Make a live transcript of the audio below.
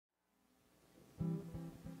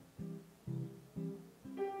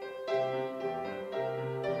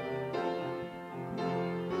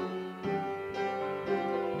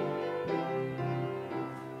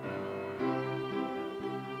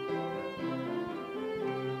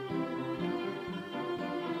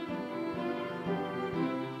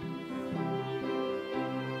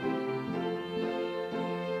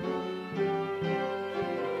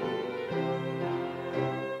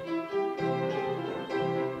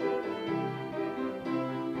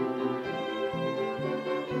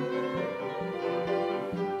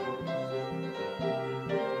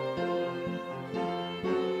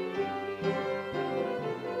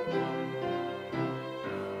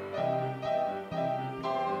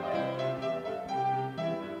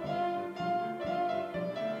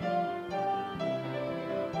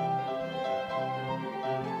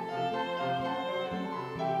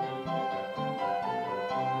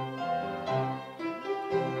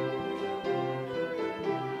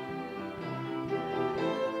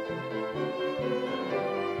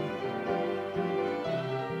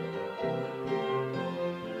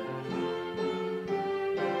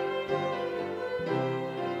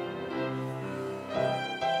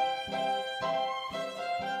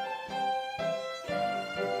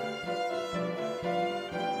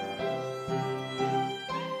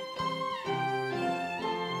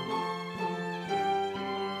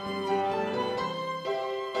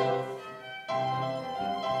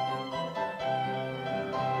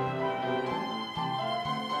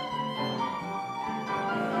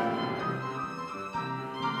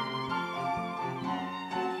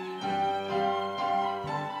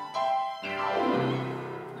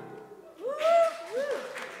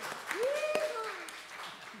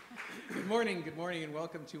Good morning, and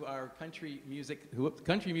welcome to our country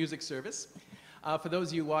music service. For those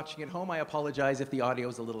of you watching at home, I apologize if the audio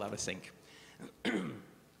is a little out of sync. I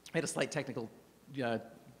had a slight technical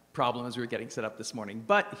problem as we were getting set up this morning,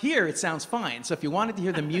 but here it sounds fine. So if you wanted to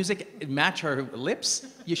hear the music match our lips,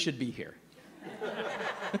 you should be here.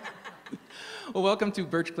 Well, welcome to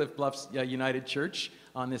Birchcliff Bluffs United Church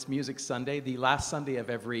on this Music Sunday, the last Sunday of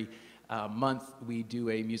every month. We do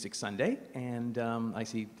a Music Sunday, and I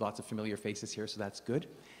see lots of familiar faces here, so that's good.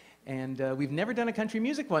 And we've never done a country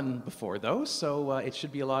music one before, though, so it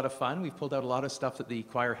should be a lot of fun. We've pulled out a lot of stuff that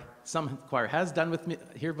some choir has done with me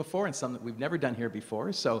here before, and some that we've never done here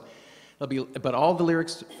before. So but all the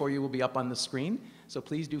lyrics for you will be up on the screen. So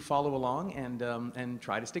please do follow along and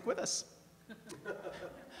try to stick with us.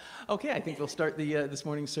 Okay, I think we'll start this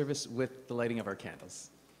morning's service with the lighting of our candles.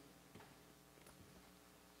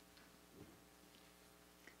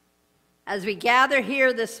 As we gather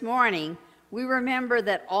here this morning, we remember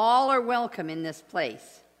that all are welcome in this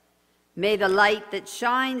place. May the light that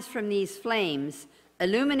shines from these flames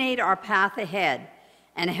illuminate our path ahead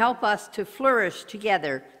and help us to flourish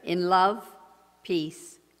together in love,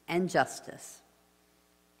 peace, and justice.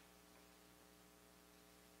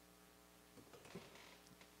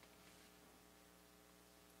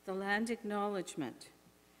 The land acknowledgement.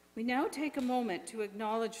 We now take a moment to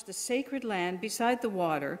acknowledge the sacred land beside the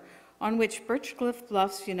water on which Birchcliff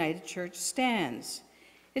Bluffs United Church stands.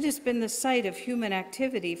 It has been the site of human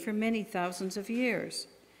activity for many thousands of years.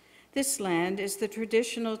 This land is the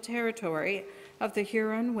traditional territory of the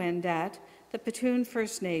Huron-Wendat, the Petun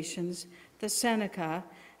First Nations, the Seneca,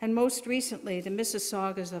 and most recently the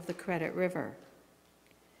Mississaugas of the Credit River.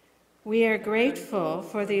 We are grateful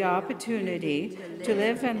for the opportunity to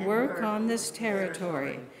live and work on this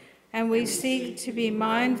territory, and we seek to be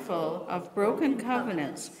mindful of broken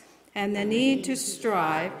covenants and the need to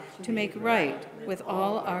strive to make right with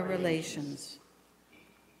all our relations.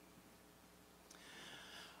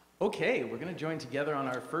 Okay, we're going to join together on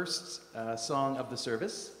our first song of the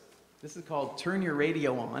service. This is called Turn Your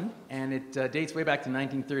Radio On, and it dates way back to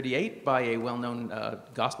 1938 by a well-known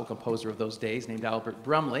gospel composer of those days named Albert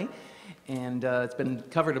Brumley. And it's been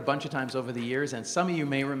covered a bunch of times over the years, and some of you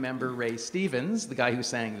may remember Ray Stevens, the guy who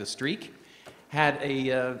sang The Streak, had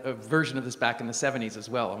a version of this back in the 70s as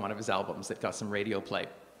well on one of his albums that got some radio play.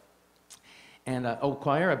 And,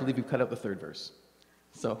 choir, I believe you cut out the third verse.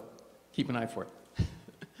 So keep an eye for it.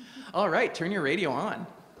 All right, turn your radio on.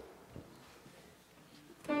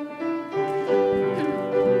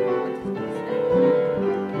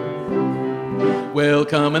 Well,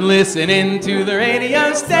 come and listen into the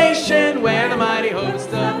radio station where the mighty host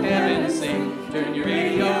of heaven sing. Turn your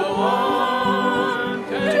radio on,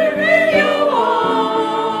 turn your radio on.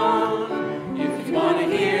 If you want to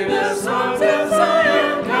hear the songs of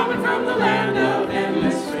Zion coming from the land of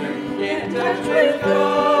endless spring, get in touch with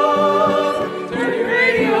God. Turn your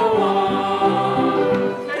radio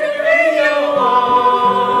on, turn your radio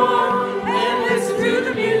on, and listen to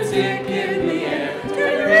the music in the air.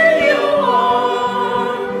 Turn your radio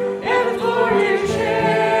on, and the floor is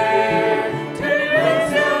shared. Turn your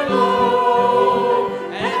lights down low,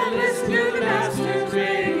 and listen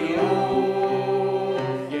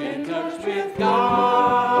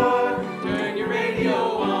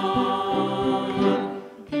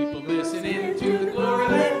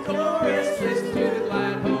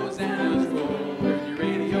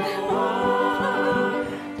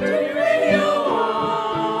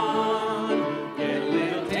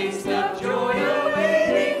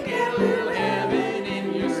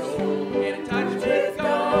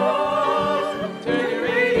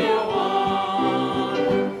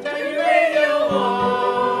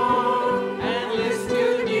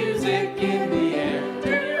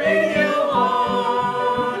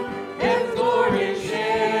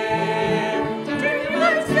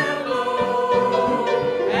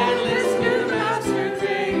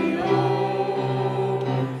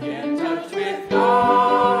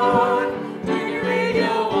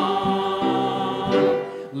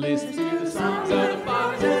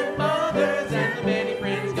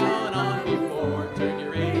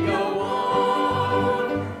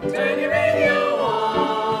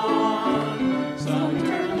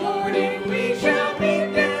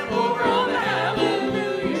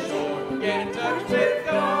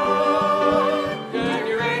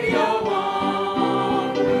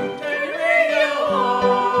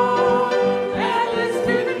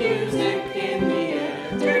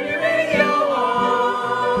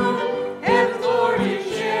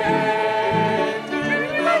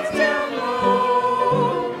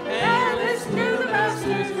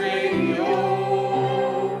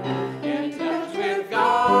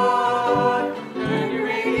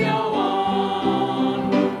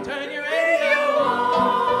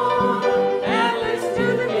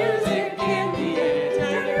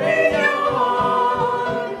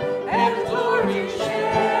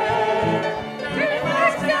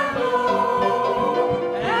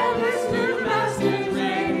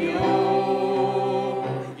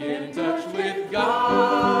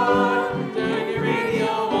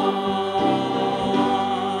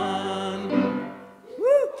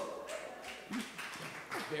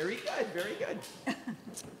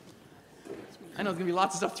there's going to be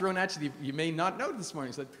lots of stuff thrown at you that you may not know this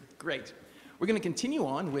morning, so great. We're going to continue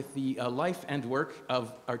on with the life and work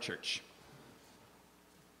of our church.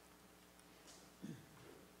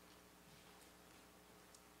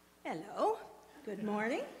 Hello, good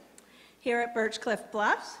morning, here at Birchcliff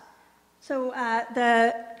Bluffs. So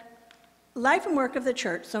the life and work of the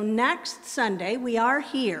church. So next Sunday, we are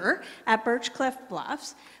here at Birchcliff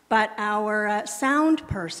Bluffs, but our sound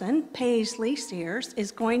person, Paisley Sears,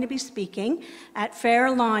 is going to be speaking at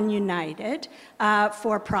Fair Lawn United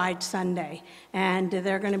for Pride Sunday. And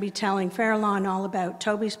they're going to be telling Fair Lawn all about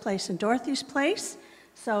Toby's Place and Dorothy's Place.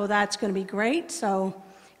 So that's going to be great. So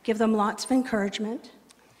give them lots of encouragement.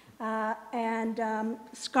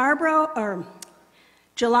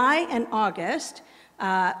 July and August,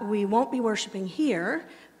 we won't be worshiping here,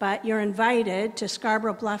 but you're invited to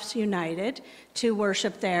Scarborough Bluffs United to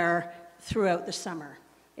worship there throughout the summer,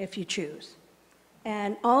 if you choose.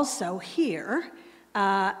 And also here,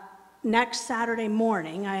 next Saturday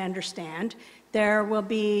morning, I understand, there will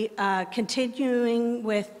be continuing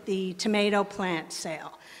with the tomato plant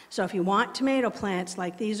sale. So if you want tomato plants,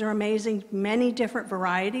 like these are amazing, many different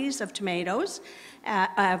varieties of tomatoes,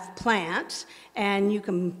 of plants, and you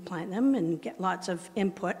can plant them and get lots of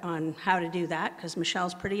input on how to do that, because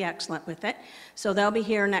Michelle's pretty excellent with it. So they'll be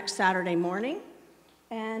here next Saturday morning.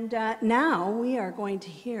 And now we are going to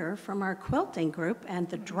hear from our quilting group and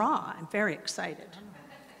the draw. I'm very excited.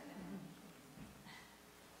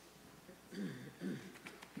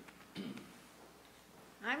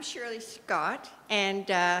 I'm Shirley Scott, and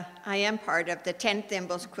I am part of the 10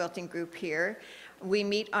 Thimbles quilting group here. We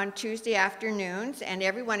meet on Tuesday afternoons, and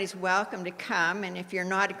everyone is welcome to come. And if you're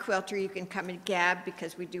not a quilter, you can come and gab,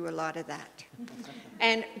 because we do a lot of that.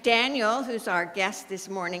 And Daniel, who's our guest this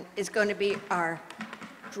morning, is going to be our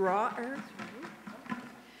drawer.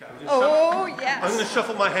 Oh, yes. I'm going to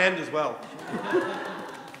shuffle my hand as well.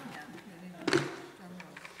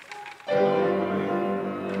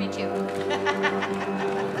 Me too.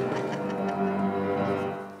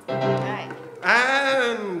 Right.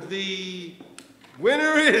 And the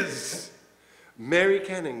winner is Mary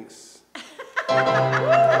Kennings. She didn't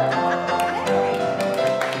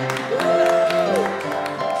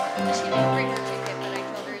bring her ticket, but I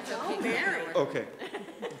told her it's okay. Mary. Okay.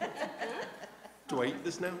 Do I eat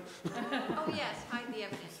this now? Oh, yes, hide the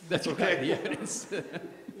evidence. That's Okay. right, the evidence.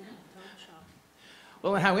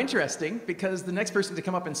 Well, and how interesting, because the next person to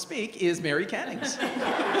come up and speak is Mary Cannings.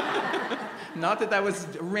 Not that that was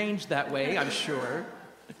arranged that way, I'm sure.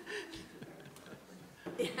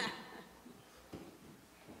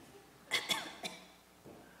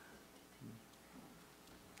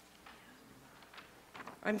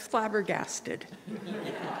 I'm flabbergasted.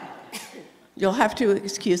 You'll have to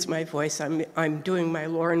excuse my voice. I'm doing my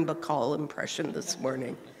Lauren Bacall impression this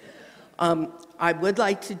morning. I would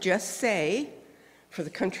like to just say, for the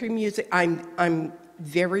country music, I'm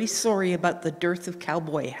very sorry about the dearth of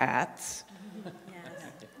cowboy hats.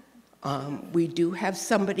 We do have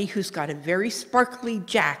somebody who's got a very sparkly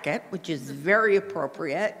jacket, which is very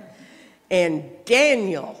appropriate, and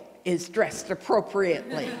Daniel is dressed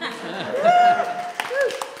appropriately.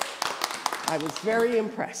 I was very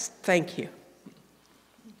impressed. Thank you.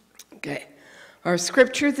 Okay. Our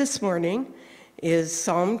scripture this morning is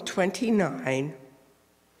Psalm 29.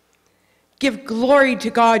 Give glory to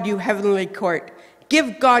God, you heavenly court.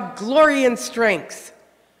 Give God glory and strength.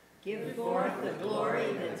 Give forth the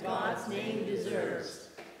glory that God's name deserves,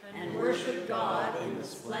 and worship God in the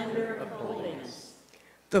splendor of holiness.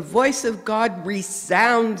 The voice of God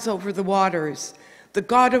resounds over the waters. The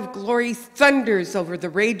God of glory thunders over the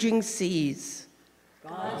raging seas.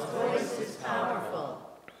 God's voice is powerful.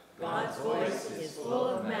 God's voice is full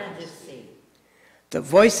of majesty. The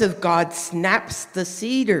voice of God snaps the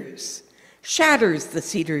cedars, shatters the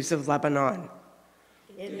cedars of Lebanon.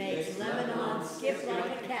 It makes Lebanon skip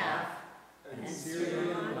like a calf, and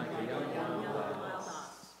Syrian like a young wild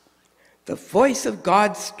ox. The voice of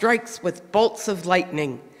God strikes with bolts of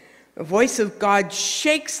lightning. The voice of God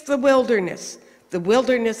shakes the wilderness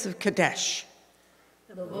of Kadesh.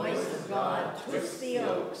 The voice of God twists the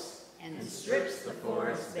oaks and strips the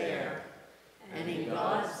forest bare. And in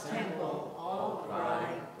God's temple all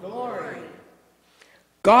cry, glory.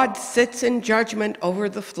 God sits in judgment over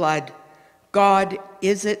the flood. God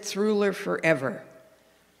is its ruler forever.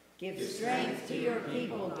 Give strength to your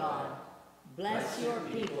people, God. Bless your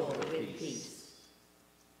people with peace.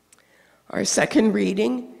 Our second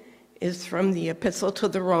reading is from the Epistle to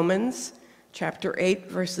the Romans, chapter 8,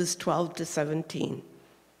 verses 12 to 17.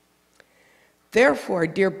 Therefore,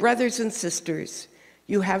 dear brothers and sisters,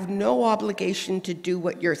 you have no obligation to do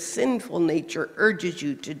what your sinful nature urges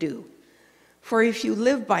you to do, For if you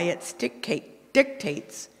live by its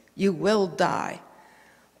dictates, you will die.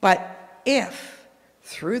 But if,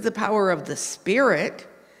 through the power of the Spirit,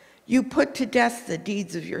 you put to death the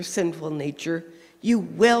deeds of your sinful nature, you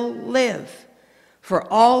will live. For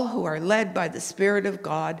all who are led by the Spirit of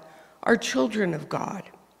God are children of God.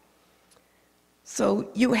 So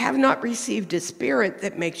you have not received a spirit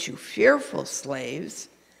that makes you fearful slaves.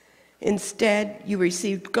 Instead, you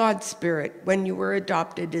received God's Spirit when you were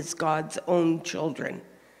adopted as God's own children.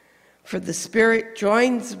 For the Spirit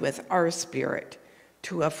joins with our spirit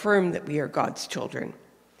to affirm that we are God's children.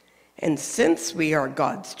 And since we are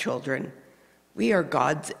God's children, we are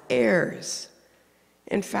God's heirs.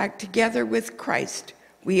 In fact, together with Christ,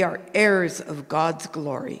 we are heirs of God's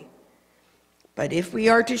glory. But if we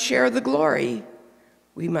are to share the glory,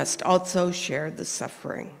 we must also share the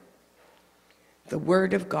suffering. The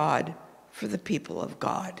word of God for the people of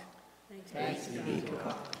God. Thanks be to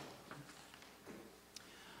God.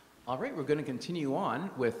 All right, we're going to continue on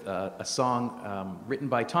with a song written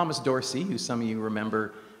by Thomas Dorsey, who some of you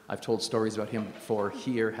remember. I've told stories about him before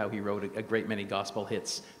here, how he wrote a great many gospel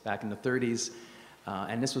hits back in the 30s.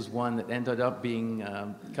 And this was one that ended up being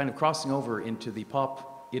kind of crossing over into the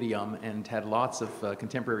pop idiom and had lots of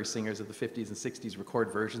contemporary singers of the 50s and 60s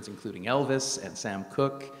record versions, including Elvis and Sam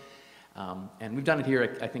Cooke. And we've done it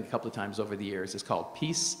here, I think, a couple of times over the years. It's called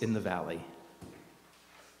Peace in the Valley.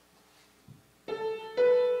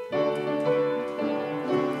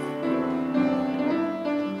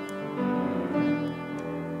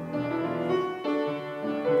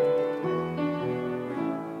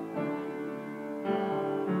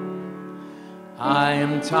 I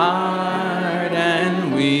am tired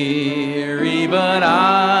and weary, but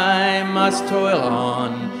I must toil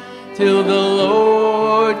on till the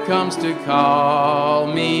Lord comes to call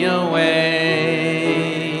me away.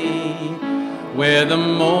 Where the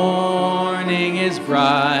morning is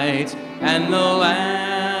bright and the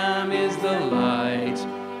Lamb is the light,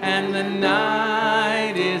 and the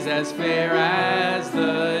night is as fair as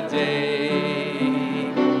the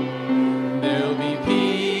day. There'll be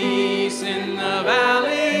peace in the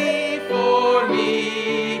valley for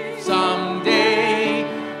me someday.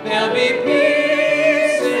 There'll be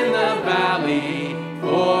peace in the valley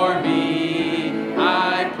for me.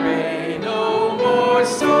 I pray no more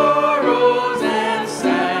sorrows and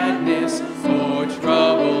sadness or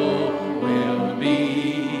trouble will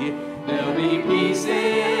be. There'll be peace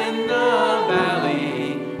in the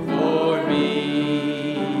valley for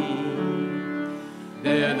me.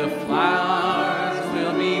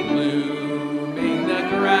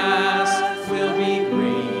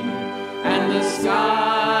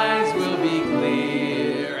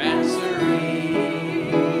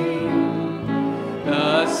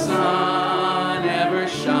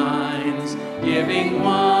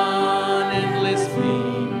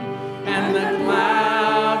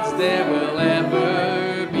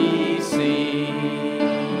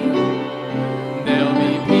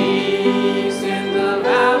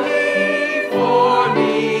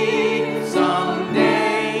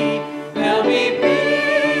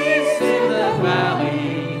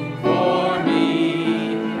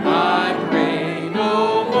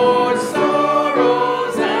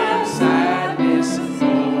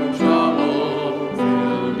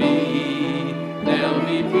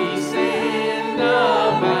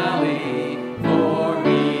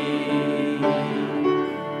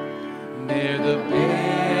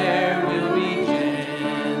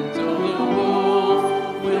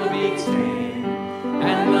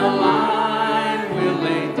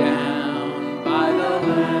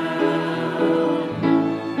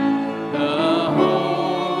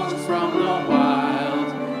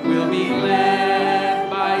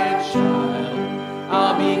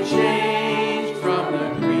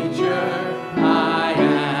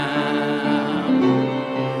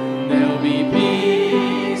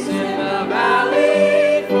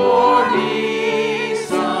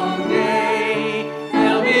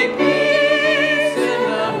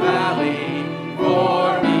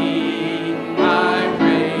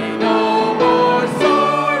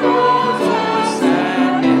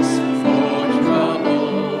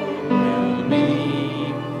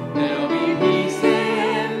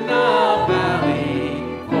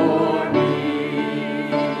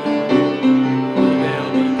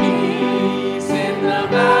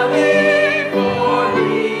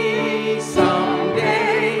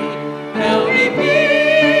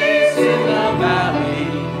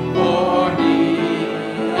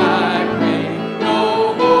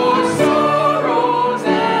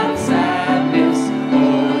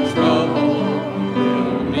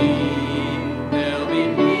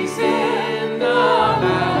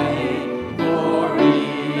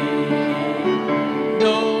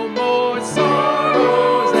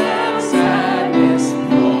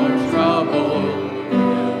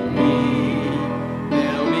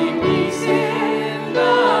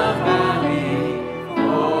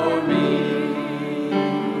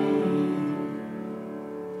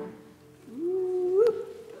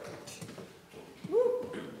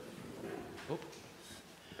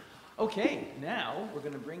 Okay, now we're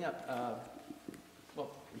going to bring up, well,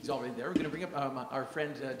 he's already there. We're going to bring up our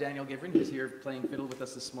friend Daniel Givrin, who's here playing fiddle with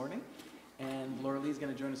us this morning. And Laura Lee's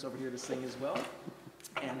going to join us over here to sing as well.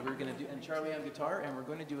 And we're going to do, and Charlie on guitar, and we're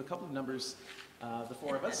going to do a couple of numbers, the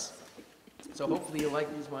four of us. So hopefully you'll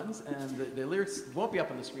like these ones. And the lyrics won't be up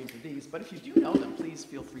on the screen for these, but if you do know them, please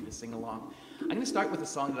feel free to sing along. I'm going to start with a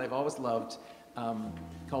song that I've always loved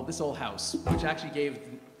called This Old House, which actually gave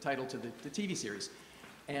the title to the TV series.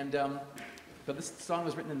 And but this song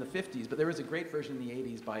was written in the 50s, but there was a great version in the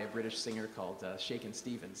 80s by a British singer called Shakin'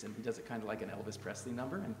 Stevens, and he does it kind of like an Elvis Presley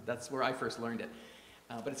number, and that's where I first learned it.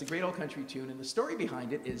 But it's a great old country tune, and the story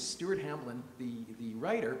behind it is Stuart Hamblin, the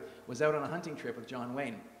writer, was out on a hunting trip with John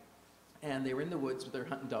Wayne, and they were in the woods with their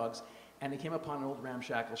hunting dogs, and they came upon an old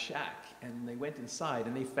ramshackle shack, and they went inside,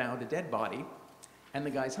 and they found a dead body, and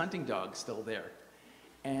the guy's hunting dog still there.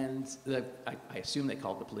 And I assume they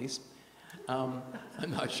called the police. I'm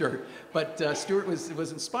not sure. But Stuart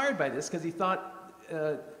was inspired by this because he thought,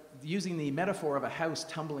 using the metaphor of a house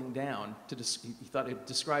tumbling down, he thought it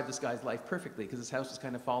described this guy's life perfectly because his house was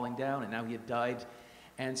kind of falling down and now he had died.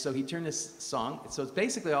 And so he turned this song, so it's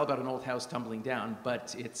basically all about an old house tumbling down,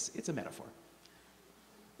 but it's a metaphor.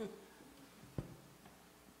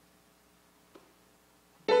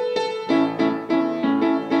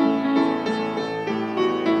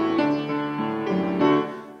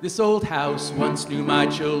 This old house once knew my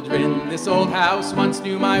children, this old house once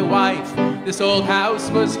knew my wife. This old house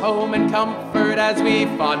was home and comfort as we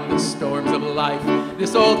fought the storms of life.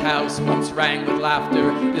 This old house once rang with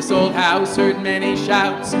laughter, this old house heard many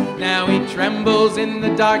shouts. Now he trembles in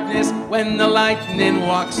the darkness when the lightning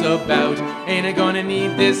walks about. Ain't I gonna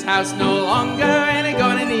need this house no longer, ain't I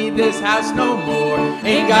gonna need this house no more.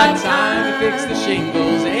 Ain't got time to fix the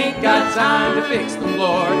shingles, ain't got time to fix the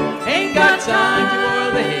floor. Ain't got time to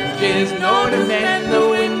oil the hinges, nor to mend the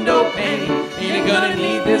window pane. Ain't gonna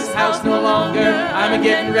need this house no longer, I'm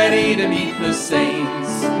a-getting ready to meet the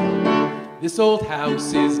saints. This old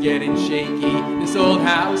house is getting shaky, this old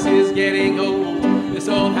house is getting old. This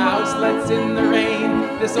old house lets in the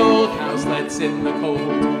rain, this old house lets in the cold.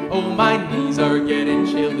 Oh, my knees are getting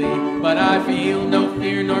chilly, but I feel no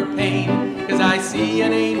fear nor pain, 'cause I see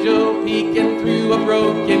an angel peeking through a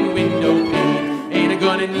broken window pane. Ain't I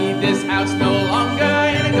gonna need this house no longer,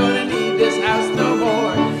 ain't I gonna need this house no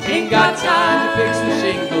more. Ain't got time to fix the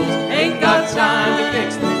shingles, ain't got time to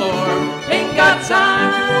fix the floor. Ain't got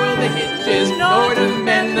time to oil the hinges, nor to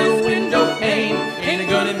mend the window pane. Ain't I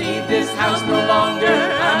gonna need this house no longer,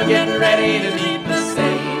 I'm getting ready to meet the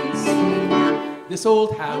saints. This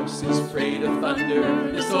old house is afraid of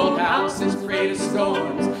thunder, this old house is afraid of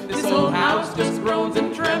storms. This old house just groans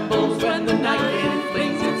and trembles when the night wind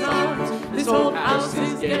flings its arms. This old house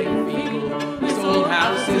is getting feeble, this old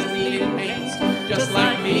house is needing paint. Just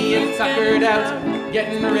like me, it's tuckered out,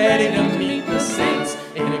 getting ready to meet the saints.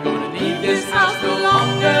 Ain't I gonna need this house no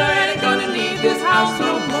longer, ain't I gonna need this house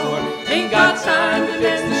no more. Ain't got time to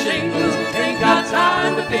fix the shingles, ain't got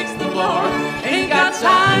time to fix the floor. Ain't got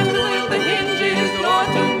time to oil the hinges, nor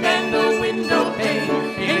to mend the window pane.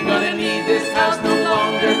 Ain't gonna need this house no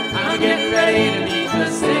longer, I'm getting ready to meet the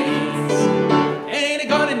saints. Ain't I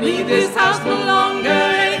gonna need this house no longer,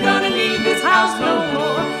 ain't gonna need this house no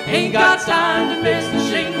more. Ain't got time to fix the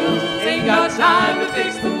shingles, ain't got time to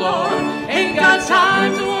fix the floor. Ain't got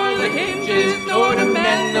time to oil the hinges, nor to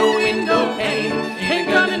mend the window pane. Ain't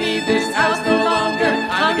gonna need this house no longer,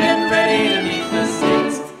 I'm getting ready to meet the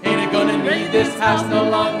saints. Ain't I gonna need this house no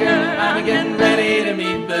longer, I'm getting ready to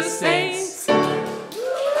meet the saints.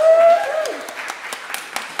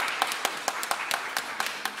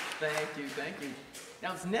 Thank you, thank you.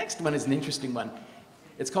 Now this next one is an interesting one.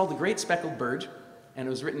 It's called The Great Speckled Bird, and it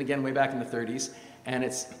was written again way back in the 30s, and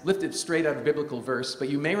it's lifted straight out of biblical verse, but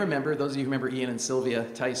you may remember, those of you who remember Ian and Sylvia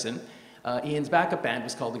Tyson, Ian's backup band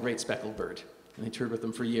was called The Great Speckled Bird, and they toured with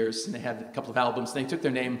them for years, and they had a couple of albums, and they took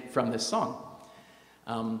their name from this song.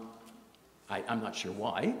 I'm not sure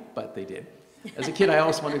why, but they did. As a kid, I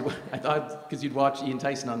always wondered, I thought, because you'd watch Ian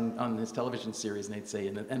Tyson on his television series, and they'd say,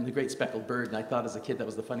 and The Great Speckled Bird, and I thought as a kid that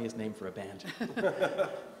was the funniest name for a band.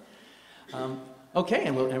 Okay,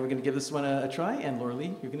 and we're going to give this one a try, and Laura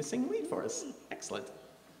Lee, you're going to sing lead for us. Excellent.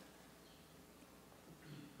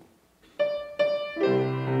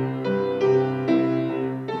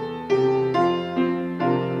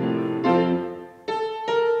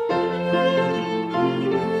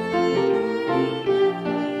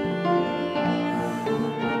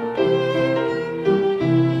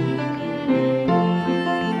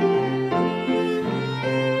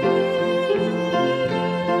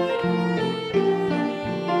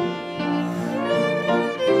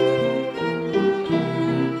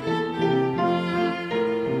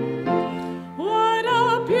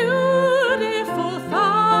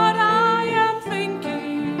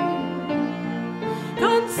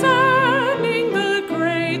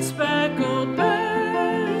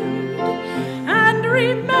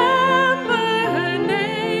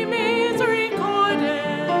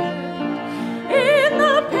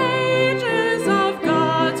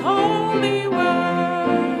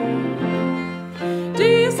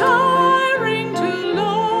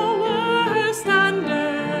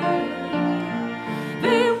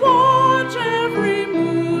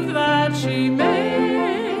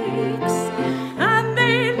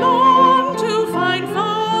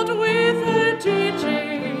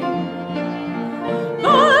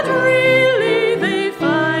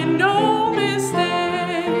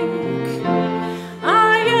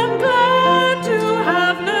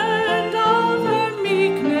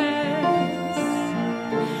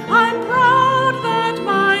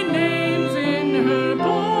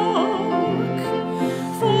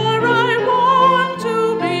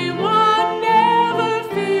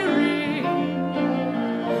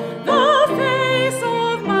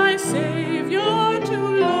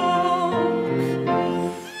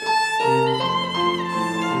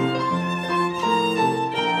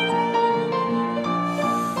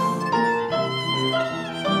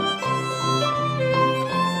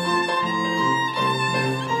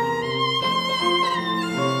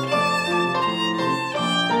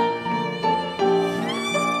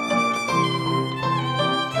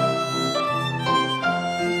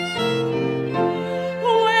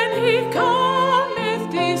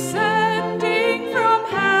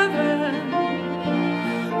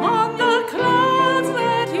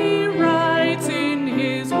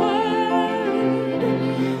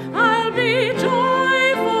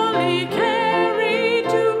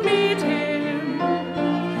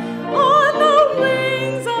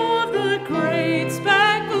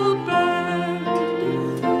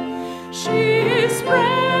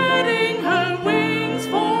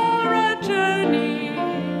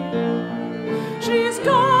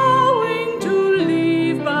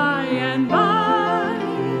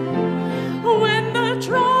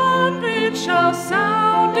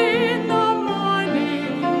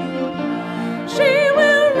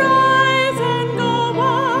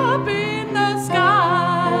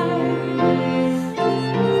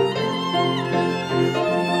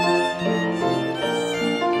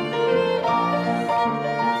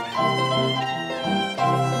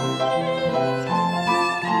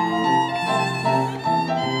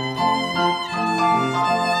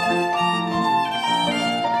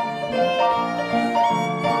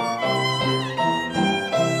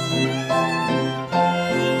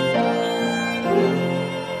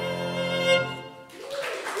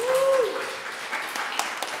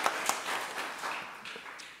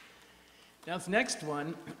 Now, this next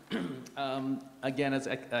one, again, as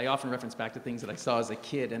I often reference back to things that I saw as a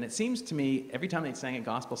kid, and it seems to me every time they sang a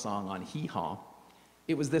gospel song on Hee Haw,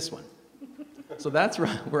 it was this one. So that's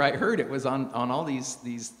where I heard it, was on all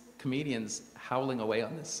these comedians howling away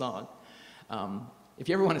on this song. If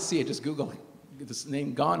you ever want to see it, just Google this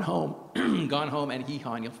name, Gone Home, Gone Home and Hee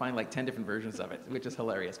Haw, and you'll find like 10 different versions of it, which is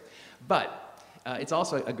hilarious. But it's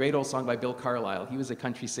also a great old song by Bill Carlisle. He was a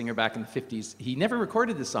country singer back in the 50s. He never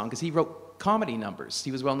recorded this song because he wrote comedy numbers.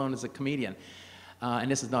 He was well known as a comedian. And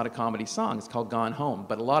this is not a comedy song. It's called Gone Home.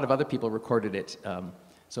 But a lot of other people recorded it.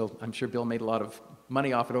 So I'm sure Bill made a lot of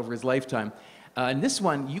money off it over his lifetime. And this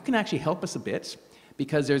one, you can actually help us a bit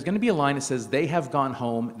because there's going to be a line that says, they have gone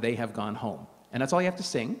home, they have gone home. And that's all you have to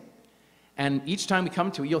sing. And each time we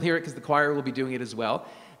come to it, you'll hear it because the choir will be doing it as well.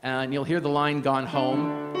 And you'll hear the line, gone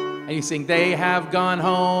home. And you sing, they have gone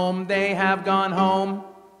home, they have gone home.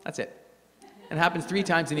 That's it. And it happens 3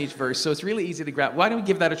 times in each verse, so it's really easy to grab. Why don't we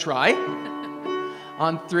give that a try?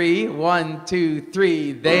 On 3, 1, 2,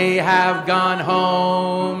 3. They have gone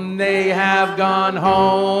home, they have gone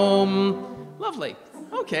home. Lovely.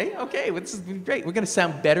 Okay, well, this is great. We're going to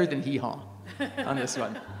sound better than Hee Haw on this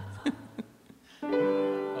one. 1, 2,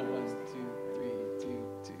 3, 2,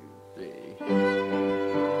 2, 3.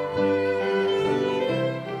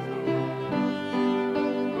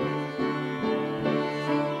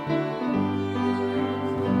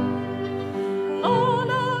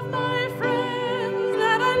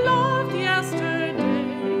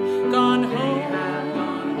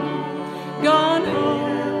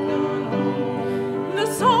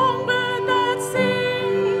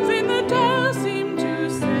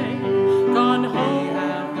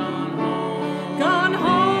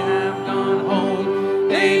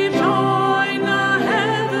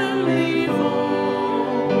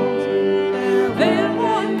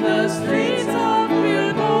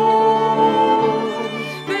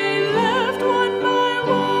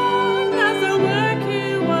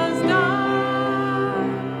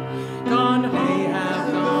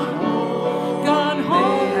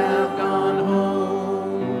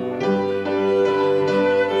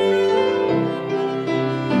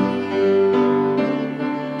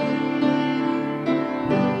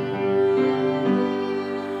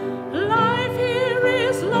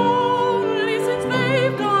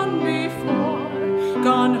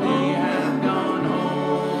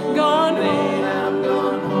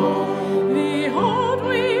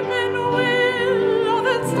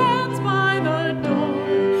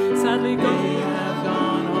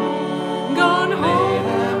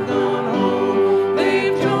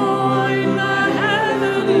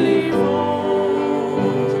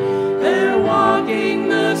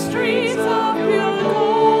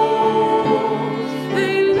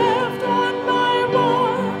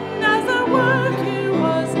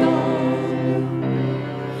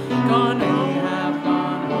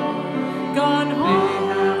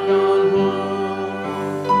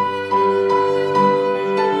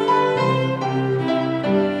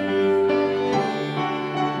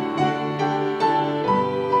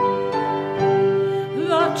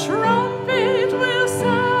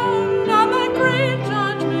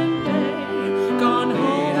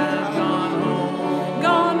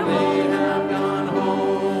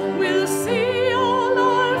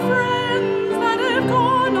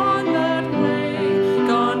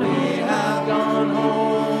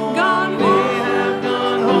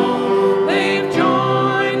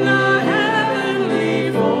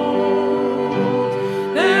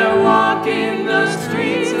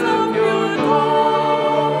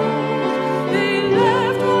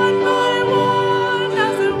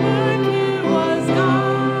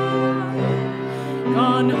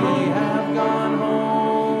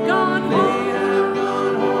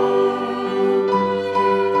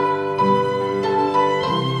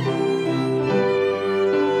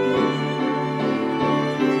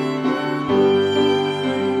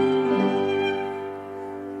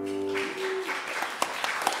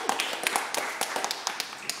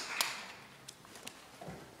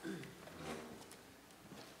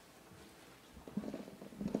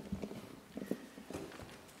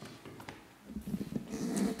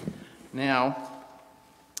 Now,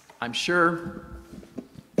 I'm sure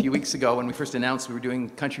a few weeks ago when we first announced we were doing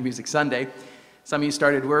Country Music Sunday, some of you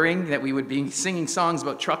started worrying that we would be singing songs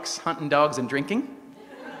about trucks, hunting dogs, and drinking.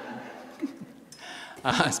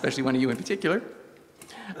 Especially one of you in particular.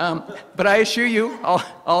 But I assure you,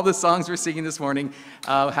 all the songs we're singing this morning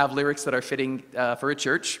have lyrics that are fitting for a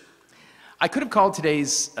church. I could have called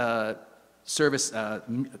today's service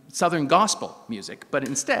Southern gospel music, but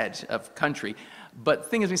instead of country. But the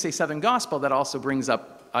thing is, when we say Southern gospel, that also brings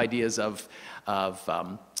up ideas of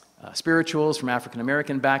spirituals from African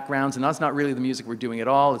American backgrounds, and that's not really the music we're doing at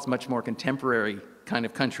all. It's much more contemporary kind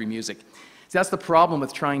of country music. So that's the problem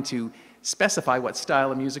with trying to specify what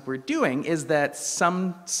style of music we're doing, is that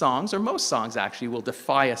some songs, or most songs actually, will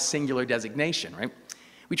defy a singular designation, right?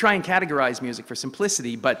 We try and categorize music for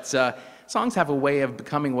simplicity, but songs have a way of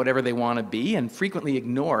becoming whatever they want to be and frequently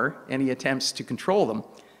ignore any attempts to control them.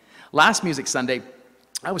 Last Music Sunday,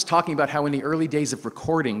 I was talking about how in the early days of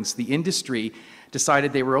recordings, the industry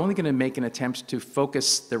decided they were only going to make an attempt to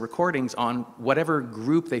focus their recordings on whatever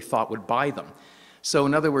group they thought would buy them. So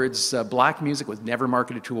in other words, black music was never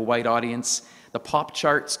marketed to a white audience. The pop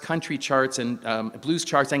charts, country charts, and blues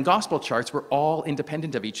charts, and gospel charts were all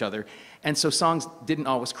independent of each other. And so songs didn't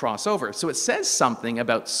always cross over. So it says something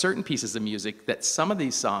about certain pieces of music that some of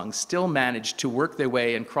these songs still manage to work their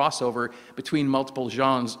way and cross over between multiple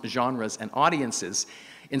genres and audiences,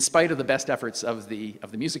 in spite of the best efforts of the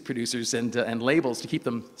music producers and labels to keep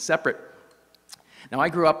them separate. Now, I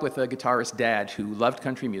grew up with a guitarist dad who loved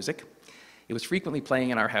country music. It was frequently playing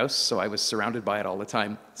in our house, so I was surrounded by it all the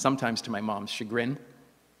time, sometimes to my mom's chagrin.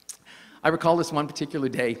 I recall this one particular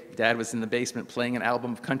day, Dad was in the basement playing an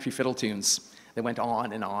album of country fiddle tunes that went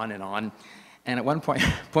on and on and on. And at one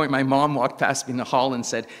point my mom walked past me in the hall and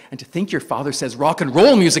said, "And to think your father says rock and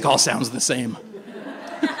roll music all sounds the same."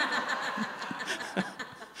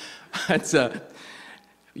 It's,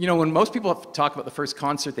 you know, when most people talk about the first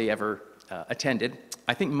concert they ever attended,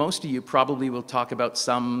 I think most of you probably will talk about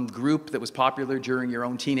some group that was popular during your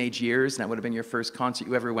own teenage years, and that would have been your first concert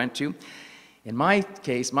you ever went to. In my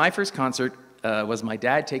case, my first concert was my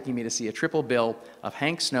dad taking me to see a triple bill of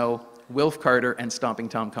Hank Snow, Wilf Carter, and Stomping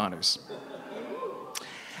Tom Connors.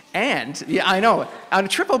 And, yeah, I know, on a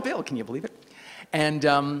triple bill, can you believe it? And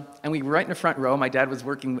we were right in the front row. My dad was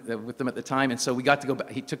working with them at the time, and so we got to go back.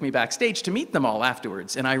 He took me backstage to meet them all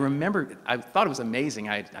afterwards. And I remember, I thought it was amazing.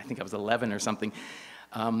 I think I was 11 or something.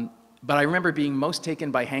 But I remember being most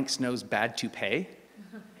taken by Hank Snow's bad toupee.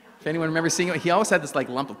 If anyone remembers seeing it, he always had this like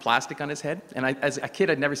lump of plastic on his head. And as a kid,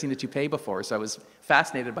 I'd never seen a toupee before, so I was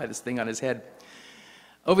fascinated by this thing on his head.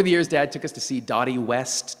 Over the years, Dad took us to see Dottie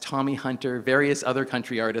West, Tommy Hunter, various other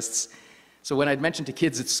country artists. So when I'd mentioned to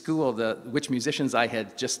kids at school which musicians I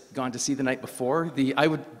had just gone to see the night before, the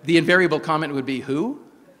invariable comment would be, "Who?"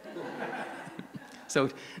 So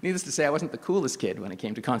needless to say, I wasn't the coolest kid when it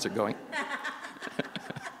came to concert going.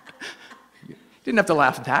 Didn't have to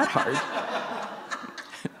laugh that hard.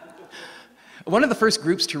 One of the first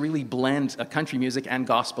groups to really blend country music and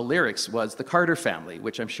gospel lyrics was the Carter family,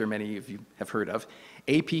 which I'm sure many of you have heard of.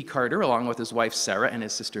 A.P. Carter, along with his wife Sarah and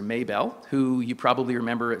his sister Maybelle, who you probably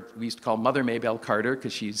remember we used to call Mother Maybelle Carter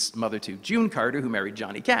because she's mother to June Carter, who married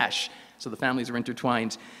Johnny Cash. So the families are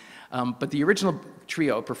intertwined. But the original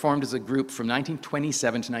trio performed as a group from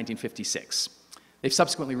 1927 to 1956. They've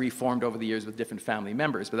subsequently reformed over the years with different family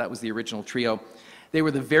members, but that was the original trio. They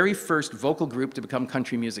were the very first vocal group to become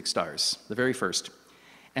country music stars, the very first,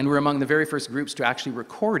 and were among the very first groups to actually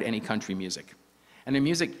record any country music. And their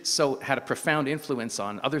music had a profound influence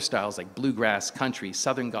on other styles like bluegrass, country,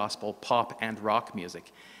 southern gospel, pop, and rock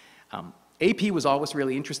music. AP was always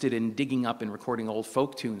really interested in digging up and recording old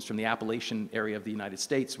folk tunes from the Appalachian area of the United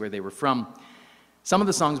States where they were from. Some of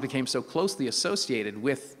the songs became so closely associated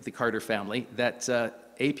with the Carter family that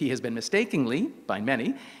AP has been mistakenly, by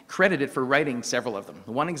many, credited for writing several of them.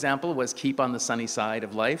 One example was "Keep on the Sunny Side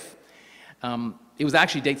of Life." It was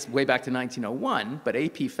actually dates way back to 1901, but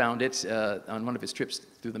AP found it on one of his trips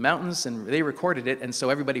through the mountains, and they recorded it, and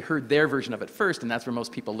so everybody heard their version of it first, and that's where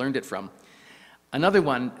most people learned it from. Another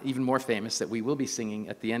one, even more famous, that we will be singing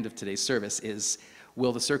at the end of today's service is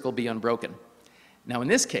 "Will the Circle Be Unbroken?" Now, in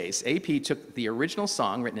this case, AP took the original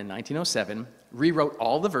song written in 1907, rewrote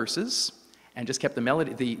all the verses, and just kept the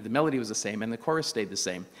melody. The melody was the same, and the chorus stayed the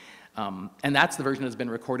same. And that's the version that's been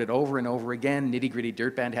recorded over and over again. Nitty Gritty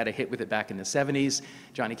Dirt Band had a hit with it back in the 70s.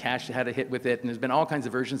 Johnny Cash had a hit with it, and there's been all kinds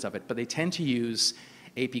of versions of it. But they tend to use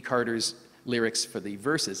AP Carter's lyrics for the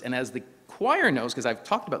verses. And as the choir knows, because I've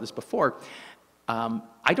talked about this before,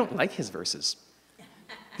 I don't like his verses.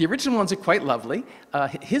 The original ones are quite lovely.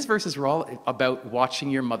 His verses were all about watching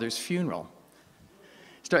your mother's funeral.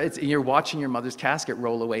 You're watching your mother's casket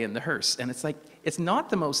roll away in the hearse. And it's like, it's not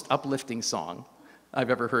the most uplifting song I've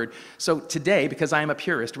ever heard. So today, because I am a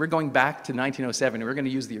purist, we're going back to 1907 and we're going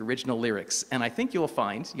to use the original lyrics. And I think you'll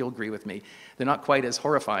agree with me, they're not quite as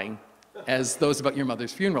horrifying as those about your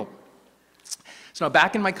mother's funeral. So now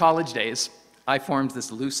back in my college days, I formed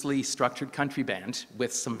this loosely structured country band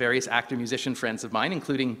with some various actor-musician friends of mine,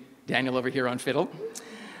 including Daniel over here on fiddle.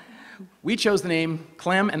 We chose the name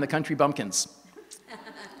Clem and the Country Bumpkins.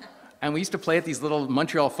 And we used to play at these little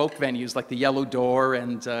Montreal folk venues like the Yellow Door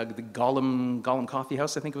and the Gollum Coffee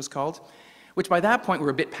House, I think it was called, which by that point were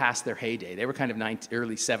a bit past their heyday. They were kind of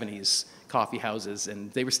early 70s coffee houses,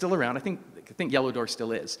 and they were still around. I think Yellow Door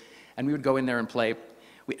still is. And we would go in there and play.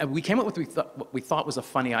 We came up with what we thought was a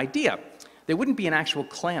funny idea. There wouldn't be an actual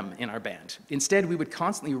Clem in our band. Instead, we would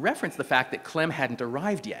constantly reference the fact that Clem hadn't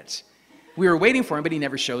arrived yet. We were waiting for him, but he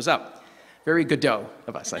never shows up. Very Godot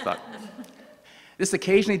of us, I thought. This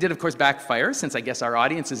occasionally did, of course, backfire, since I guess our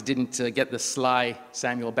audiences didn't get the sly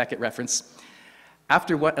Samuel Beckett reference.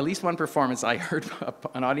 After at least one performance, I heard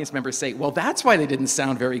an audience member say, "Well, that's why they didn't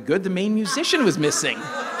sound very good. The main musician was missing."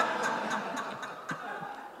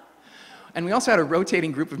 And we also had a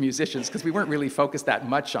rotating group of musicians because we weren't really focused that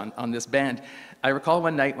much on this band. I recall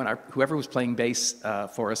one night when whoever was playing bass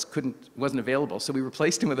for us wasn't available, so we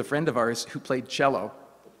replaced him with a friend of ours who played cello.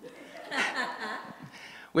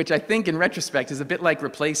 Which I think, in retrospect, is a bit like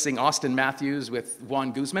replacing Austin Matthews with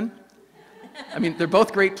Juan Guzman. I mean, they're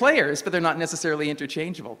both great players, but they're not necessarily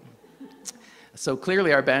interchangeable. So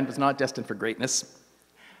clearly our band was not destined for greatness.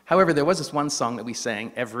 However, there was this one song that we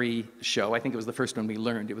sang every show. I think it was the first one we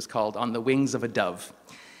learned. It was called "On the Wings of a Dove."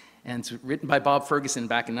 And it's written by Bob Ferguson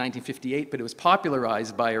back in 1958, but it was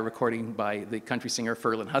popularized by a recording by the country singer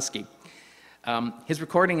Ferlin Husky. His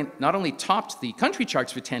recording not only topped the country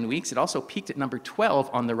charts for 10 weeks, it also peaked at number 12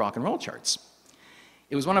 on the rock and roll charts.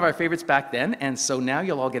 It was one of our favorites back then, and so now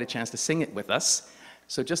you'll all get a chance to sing it with us.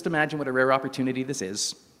 So just imagine what a rare opportunity this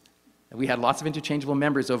is. We had lots of interchangeable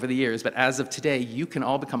members over the years, but as of today, you can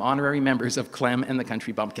all become honorary members of Clem and the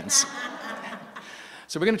Country Bumpkins.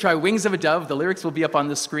 So we're going to try "Wings of a Dove." The lyrics will be up on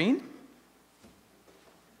the screen.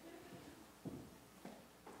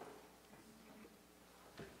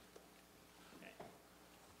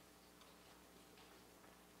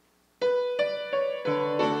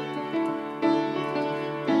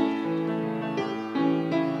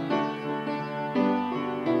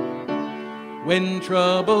 When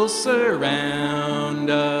troubles surround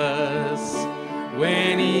us,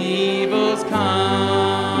 when evils come,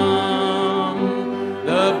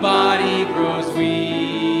 the body grows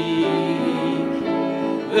weak,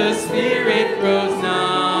 the spirit grows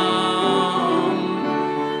numb.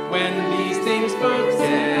 When these things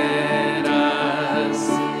forget us,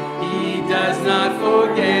 He does not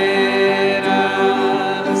forget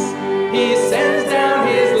us. He sends down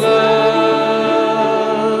His love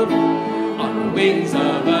on the wings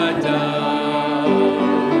of a dove,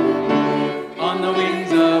 on the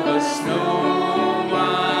wings of a snow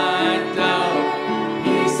white dove.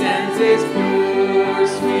 He sends His pure,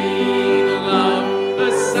 sweet love,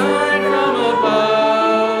 a sign from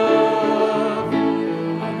above,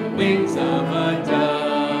 on the wings of a dove.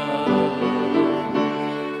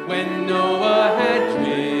 When Noah had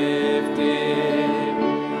drifted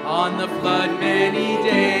on the flood many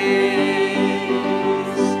days,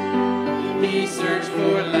 he searched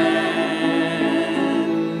for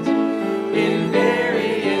land in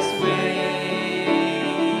various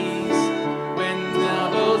ways. When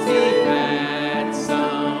doubles he had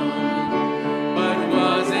some, but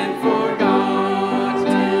wasn't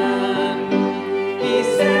forgotten, He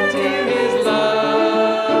sent him His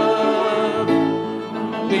love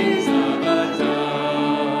on the wings of a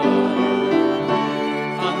dove,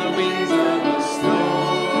 on the wings of a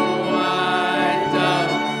snow white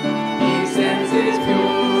dove. He sends His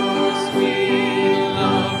pure, sweet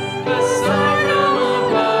love, a sign from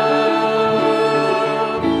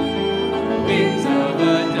above, on the wings of a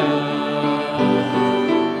dove.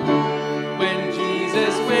 When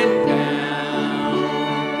Jesus went down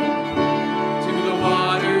to the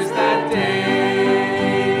waters that day,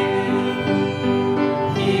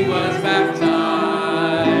 He was baptized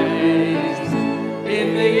in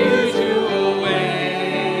the usual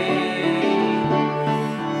way.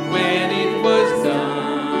 When it was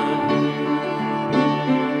done,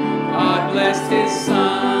 God blessed His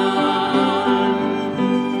Son.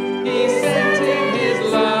 He sent Him His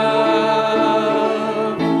love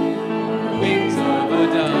on the wings of a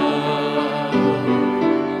dove,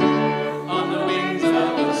 on the wings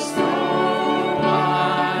of a snow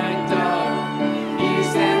white dove. He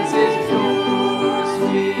sends His pure,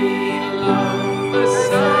 sweet love, a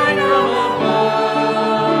sign from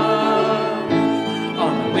above,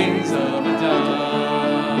 on the wings of a dove,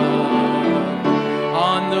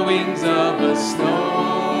 on the wings of a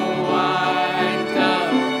snow white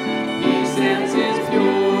dove. He sends His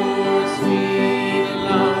pure, sweet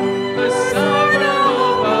love, a sign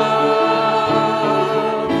from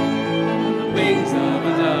above, on the wings of a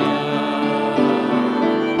dove,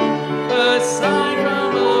 a sign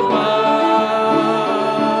from above,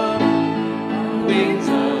 on the wings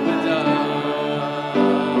of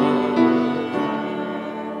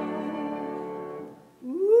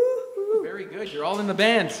the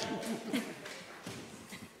band.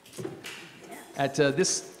 At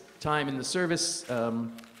this time in the service,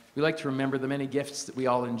 we like to remember the many gifts that we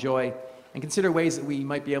all enjoy and consider ways that we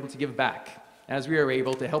might be able to give back as we are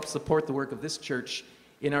able to help support the work of this church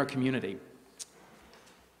in our community.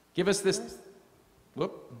 Give us this...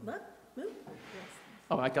 Whoop.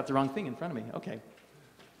 Oh, I got the wrong thing in front of me. Okay.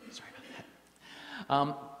 Sorry about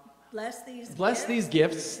that. Bless these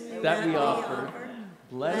gifts that we offer.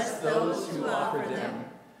 Bless those who offer them.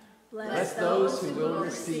 Bless those who will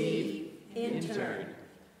receive in turn.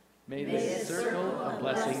 May this circle of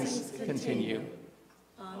blessings continue.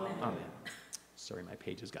 Amen. Sorry, my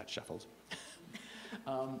pages got shuffled.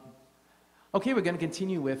 Okay, we're going to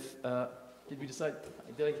continue with... did we decide...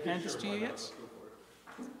 Did I hand this to you yet?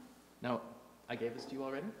 No, I gave this to you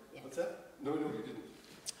already? What's that? No, you didn't.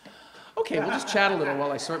 Okay, we'll just chat a little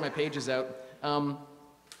while I sort my pages out.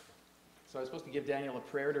 So I was supposed to give Daniel a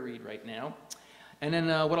prayer to read right now. And then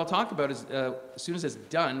what I'll talk about is, as soon as it's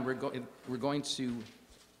done, we're going to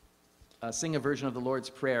sing a version of the Lord's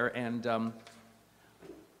Prayer. And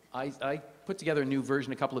I put together a new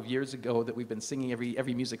version a couple of years ago that we've been singing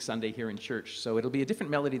every Music Sunday here in church. So it'll be a different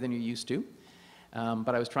melody than you're used to.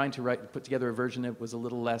 But I was trying to put together a version that was a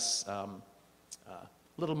little less, a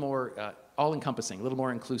little more all-encompassing, a little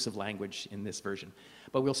more inclusive language in this version.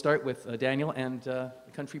 But we'll start with Daniel and the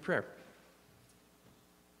country prayer.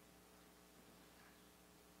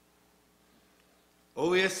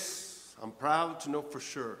 Oh yes, I'm proud to know for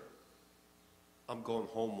sure I'm going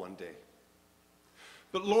home one day.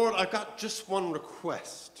 But Lord, I've got just one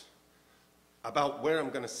request about where I'm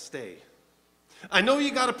going to stay. I know you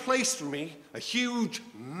got a place for me, a huge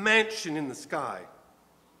mansion in the sky.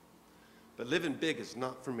 But living big is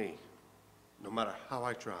not for me, no matter how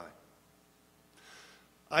I try.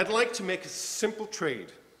 I'd like to make a simple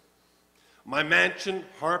trade. My mansion,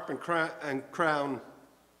 harp, and crown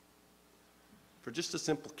for just a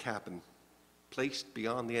simple cabin placed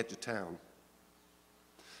beyond the edge of town.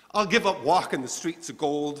 I'll give up walking the streets of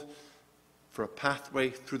gold for a pathway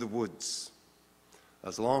through the woods,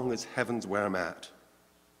 as long as heaven's where I'm at.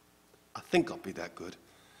 I think I'll be that good.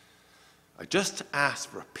 I just ask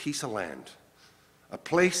for a piece of land, a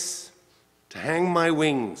place to hang my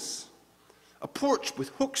wings, a porch with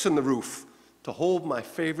hooks in the roof to hold my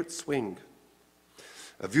favorite swing,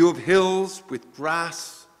 a view of hills with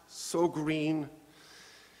grass so green,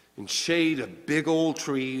 in shade of big old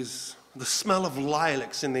trees, the smell of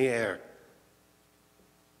lilacs in the air.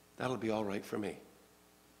 That'll be all right for me.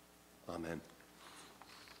 Amen.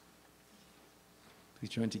 Please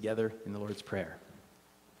join together in the Lord's Prayer.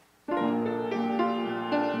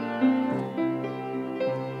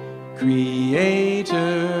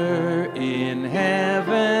 Creator in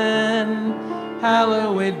heaven,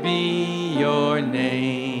 hallowed be your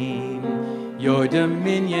name. Your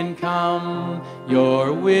dominion come,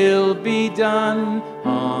 your will be done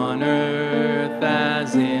on earth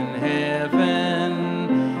as in heaven.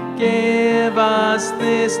 Give us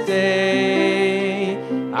this day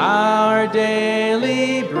our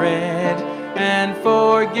daily bread, and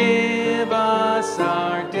forgive us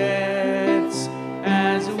our debts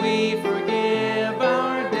as we forgive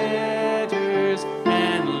our debtors,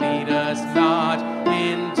 and lead us not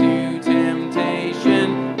into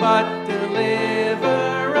temptation, but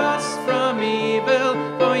deliver us from evil.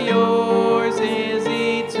 For yours is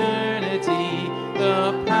eternity,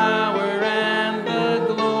 the power and the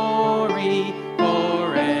glory,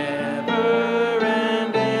 forever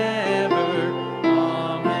and ever.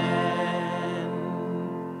 Amen.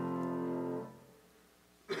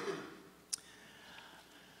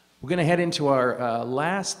 We're going to head into our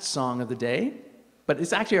last song of the day, but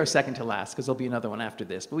it's actually our second to last because there'll be another one after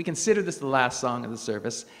this. But we consider this the last song of the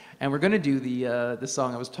service, and we're going to do the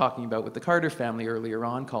song I was talking about with the Carter family earlier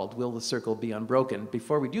on called Will the Circle Be Unbroken.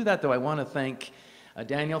 Before we do that, though, I want to thank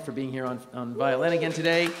Daniel for being here on violin again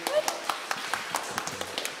today.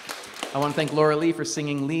 I want to thank Laura Lee for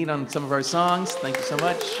singing lead on some of our songs. Thank you so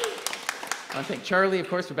much. I want to thank Charlie, of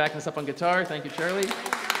course, for backing us up on guitar. Thank you, Charlie.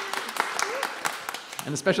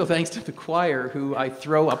 And a special thanks to the choir, who I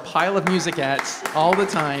throw a pile of music at all the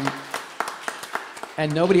time,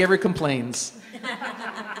 and nobody ever complains.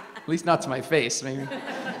 At least not to my face. Maybe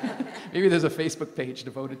there's a Facebook page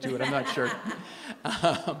devoted to it. I'm not sure.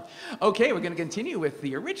 Okay, we're going to continue with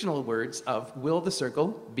the original words of Will the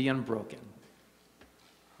Circle Be Unbroken.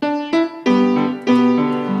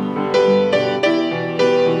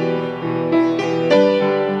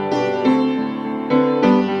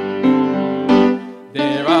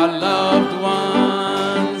 There are loved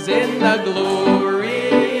ones in the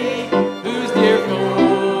glory, whose dear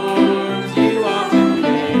forms you often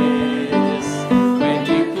kiss.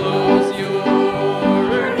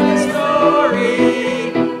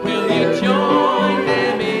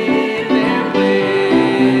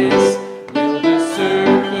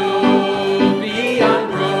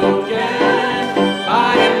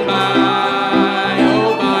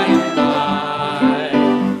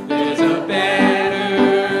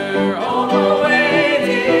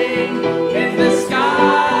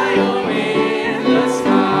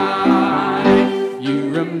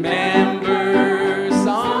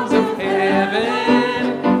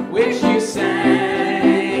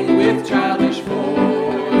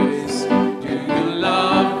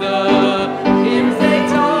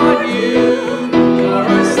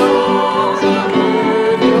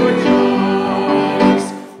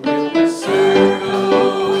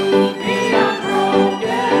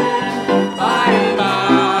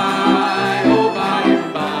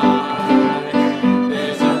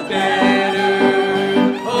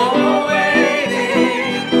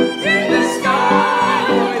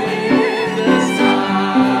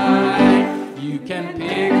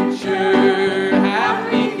 ensure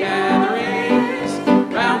happy gatherings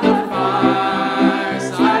round the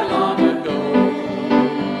fireside long ago.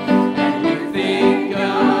 And we think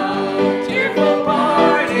of tearful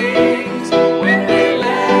partings when they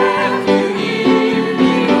left you here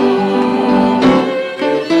below.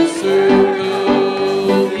 Will the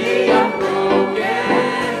circle be unbroken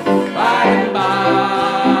by and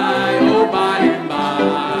by, oh by and by?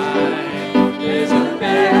 There's a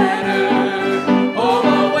better home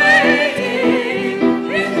awaiting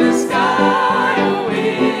in the sky, oh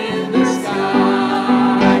in the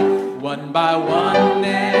sky. One by one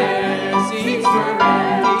their seats were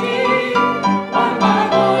empty, one by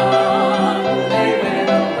one they went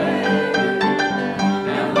away.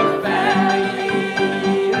 Now the family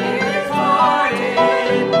is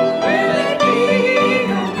parted, will it be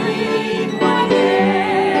complete one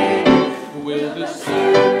day? Will the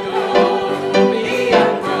circle be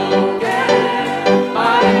unbroken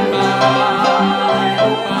by and by,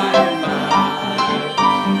 oh by and by?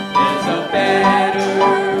 There's a better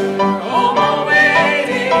home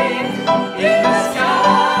awaiting in the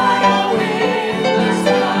sky, oh in the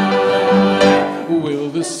sky. Will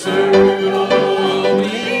the circle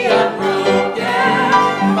be unbroken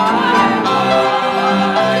by and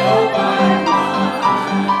by, oh by and by?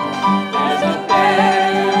 There's a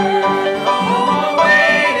better home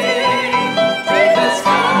awaiting in the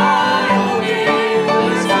sky, oh in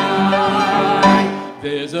the sky.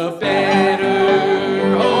 There's a better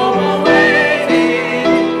home awaiting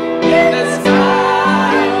in the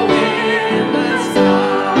sky, oh in the sky.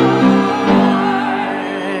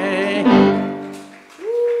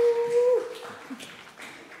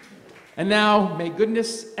 And now, may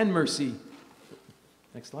goodness and mercy.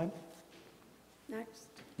 Next slide.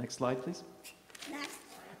 Next slide, please.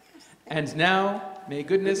 And now, may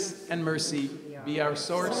goodness and mercy be our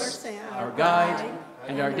source, our guide,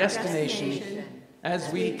 and our destination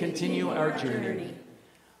as we continue our journey.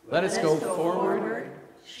 Let us go forward,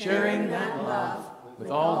 sharing that love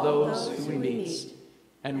with all those who we meet,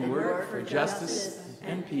 and work for justice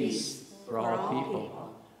and peace for all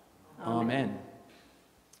people. Amen.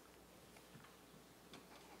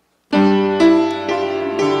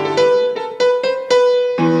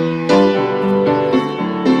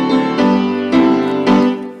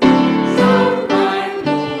 Some bright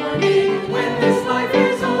morning when this life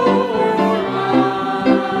is over,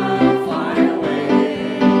 I'll fly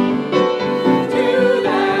away to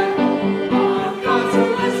that home on God's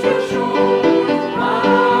celestial shore.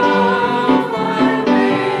 I'll fly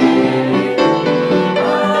away.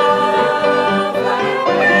 I'll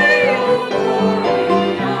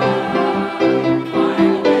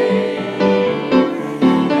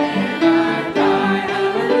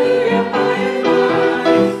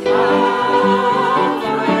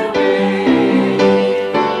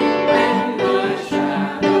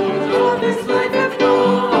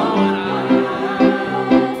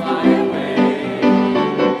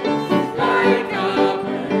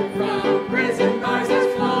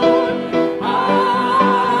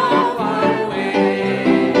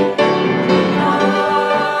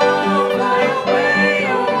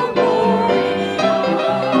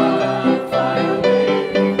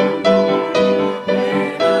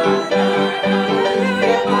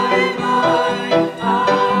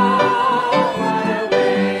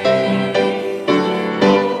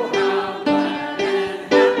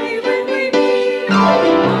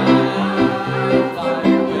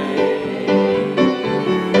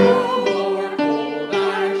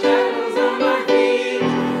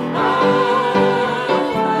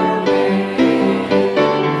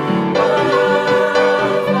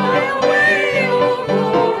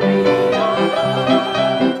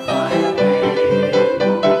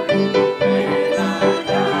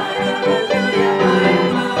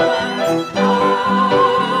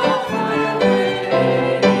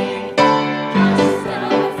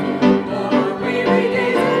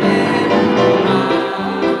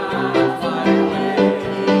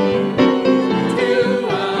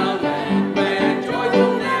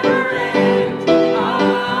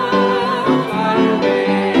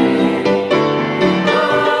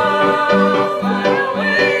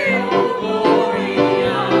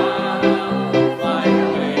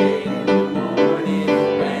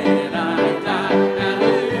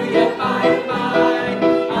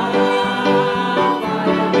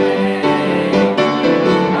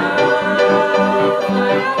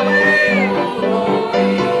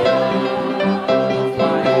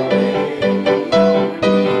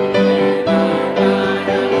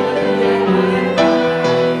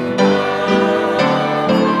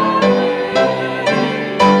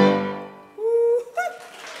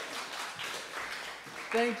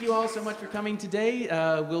thank you all so much for coming today.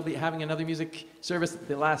 We'll be having another music service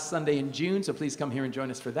the last Sunday in June, so please come here and join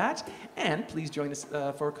us for that. And please join us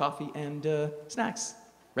for coffee and snacks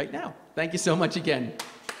right now. Thank you so much again.